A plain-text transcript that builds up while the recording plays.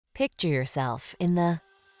Picture yourself in the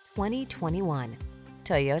 2021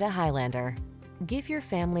 Toyota Highlander. Give your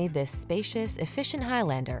family this spacious, efficient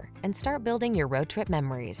Highlander and start building your road trip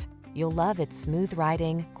memories. You'll love its smooth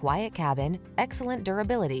riding, quiet cabin, excellent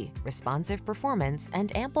durability, responsive performance,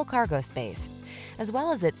 and ample cargo space, as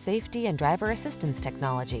well as its safety and driver assistance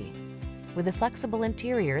technology. With a flexible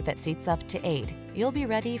interior that seats up to 8, you'll be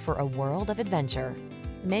ready for a world of adventure.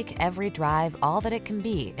 Make every drive all that it can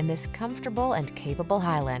be in this comfortable and capable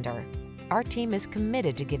Highlander. Our team is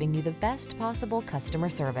committed to giving you the best possible customer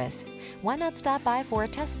service. Why not stop by for a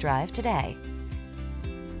test drive today?